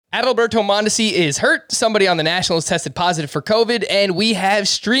Adalberto Mondesi is hurt. Somebody on the Nationals tested positive for COVID, and we have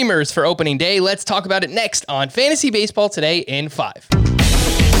streamers for opening day. Let's talk about it next on Fantasy Baseball Today in 5.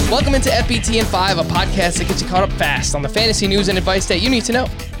 Welcome into FBT in 5, a podcast that gets you caught up fast on the fantasy news and advice that you need to know.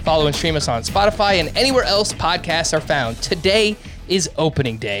 Follow and stream us on Spotify and anywhere else podcasts are found. Today is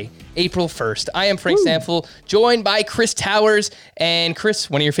opening day, April 1st. I am Frank Stanfield, joined by Chris Towers. And Chris,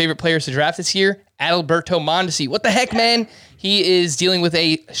 one of your favorite players to draft this year, Adalberto Mondesi. What the heck, man? He is dealing with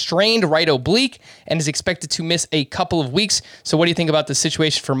a strained right oblique and is expected to miss a couple of weeks. So what do you think about the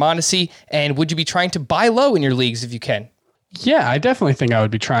situation for Mondesi? And would you be trying to buy low in your leagues if you can? Yeah, I definitely think I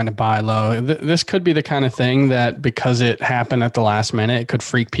would be trying to buy low. This could be the kind of thing that because it happened at the last minute, it could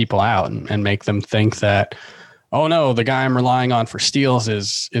freak people out and make them think that, oh no, the guy I'm relying on for steals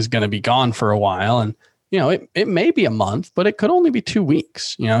is going to be gone for a while. And, you know, it may be a month, but it could only be 2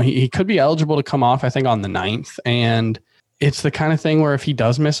 weeks. You know, he could be eligible to come off, I think, on the 9th. And it's the kind of thing where if he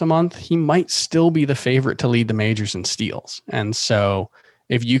does miss a month, he might still be the favorite to lead the majors in steals. And so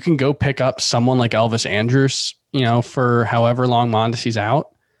if you can go pick up someone like Elvis Andrus, you know, for however long Mondesi's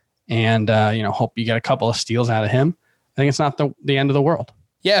out and, hope you get a couple of steals out of him, I think it's not the end of the world.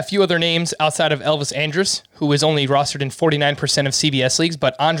 Yeah, a few other names outside of Elvis Andrus, who is only rostered in 49% of CBS leagues,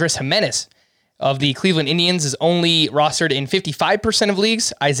 but Andres Gimenez of the Cleveland Indians is only rostered in 55% of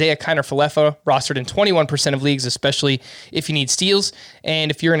leagues. Isaiah Kiner-Falefa rostered in 21% of leagues, especially if you need steals. And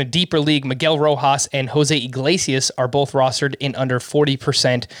if you're in a deeper league, Miguel Rojas and Jose Iglesias are both rostered in under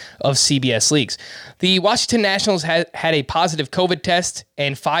 40% of CBS leagues. The Washington Nationals had a positive COVID test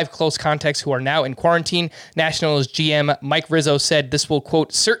and 5 close contacts who are now in quarantine. Nationals GM Mike Rizzo said this will,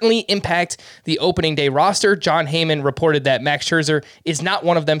 quote, certainly impact the opening day roster. John Heyman reported that Max Scherzer is not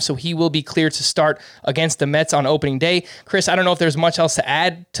one of them, so he will be cleared to start against the Mets on opening day. Chris, I don't know if there's much else to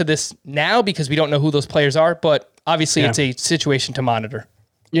add to this now because we don't know who those players are, but obviously It's a situation to monitor.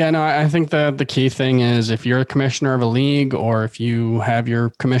 Yeah, no, I think the key thing is if you're a commissioner of a league or if you have your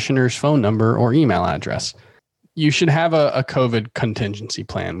commissioner's phone number or email address, you should have a COVID contingency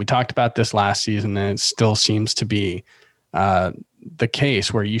plan. We talked about this last season and it still seems to be the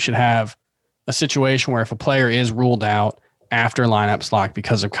case where you should have a situation where if a player is ruled out after lineups lock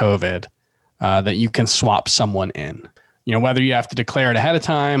because of COVID, that you can swap someone in. You know, whether you have to declare it ahead of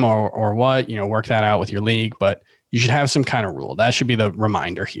time or what, you know, work that out with your league, but you should have some kind of rule. That should be the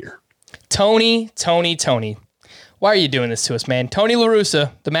reminder here. Tony. Why are you doing this to us, man? Tony La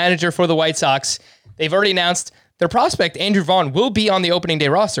Russa, the manager for the White Sox, they've already announced their prospect, Andrew Vaughn, will be on the opening day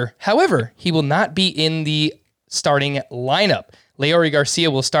roster. However, he will not be in the starting lineup. Leori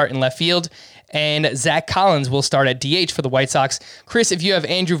Garcia will start in left field, and Zach Collins will start at DH for the White Sox. Chris, if you have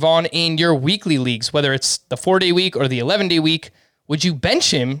Andrew Vaughn in your weekly leagues, whether it's the 4-day week or the 11-day week, would you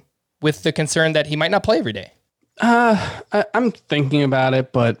bench him with the concern that he might not play every day? I'm thinking about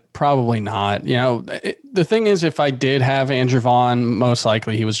it, but probably not. You know, the thing is, if I did have Andrew Vaughn, most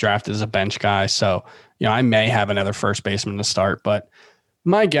likely he was drafted as a bench guy. So, you know, I may have another first baseman to start, but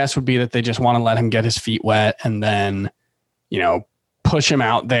my guess would be that they just want to let him get his feet wet and then, you know, push him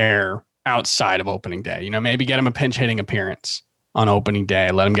out there outside of opening day. You know, maybe get him a pinch hitting appearance on opening day,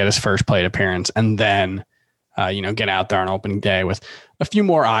 let him get his first plate appearance, and then, get out there on opening day with a few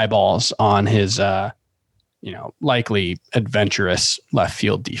more eyeballs on his, likely adventurous left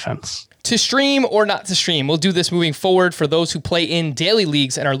field defense. To stream or not to stream, we'll do this moving forward for those who play in daily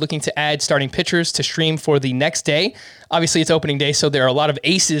leagues and are looking to add starting pitchers to stream for the next day. Obviously, it's opening day, so there are a lot of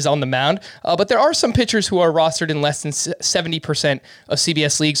aces on the mound, but there are some pitchers who are rostered in less than 70% of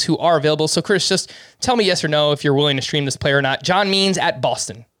CBS leagues who are available. So, Chris, just tell me yes or no if you're willing to stream this player or not. John Means at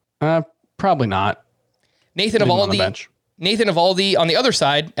Boston. Probably not. Nathan Eovaldi on the other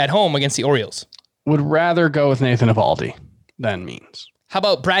side at home against the Orioles. Would rather go with Nathan Eovaldi than Means. How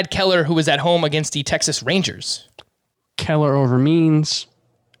about Brad Keller, who is at home against the Texas Rangers? Keller over Means,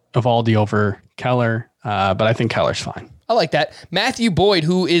 Eovaldi over Keller, but I think Keller's fine. I like that. Matthew Boyd,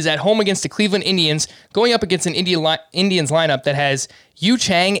 who is at home against the Cleveland Indians, going up against an Indians lineup that has Yu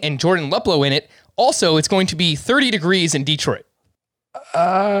Chang and Jordan Luplow in it. Also, it's going to be 30 degrees in Detroit.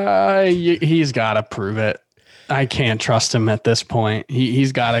 He's got to prove it. I can't trust him at this point.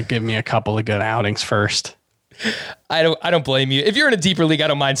 He's got to give me a couple of good outings first. I don't blame you. If you're in a deeper league, I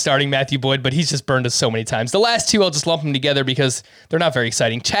don't mind starting Matthew Boyd, but he's just burned us so many times. The last two, I'll just lump them together because they're not very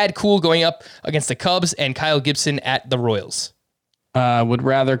exciting. Chad Kuhl going up against the Cubs and Kyle Gibson at the Royals. Would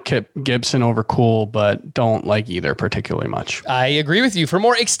rather Kip Gibson over Cool, but don't like either particularly much. I agree with you. For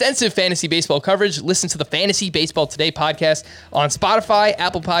more extensive fantasy baseball coverage, listen to the Fantasy Baseball Today podcast on Spotify,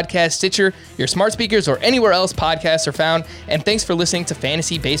 Apple Podcasts, Stitcher, your smart speakers, or anywhere else podcasts are found. And thanks for listening to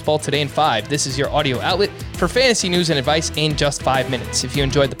Fantasy Baseball Today in 5. This is your audio outlet for fantasy news and advice in just 5 minutes. If you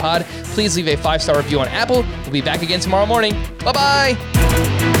enjoyed the pod, please leave a 5-star review on Apple. We'll be back again tomorrow morning. Bye-bye.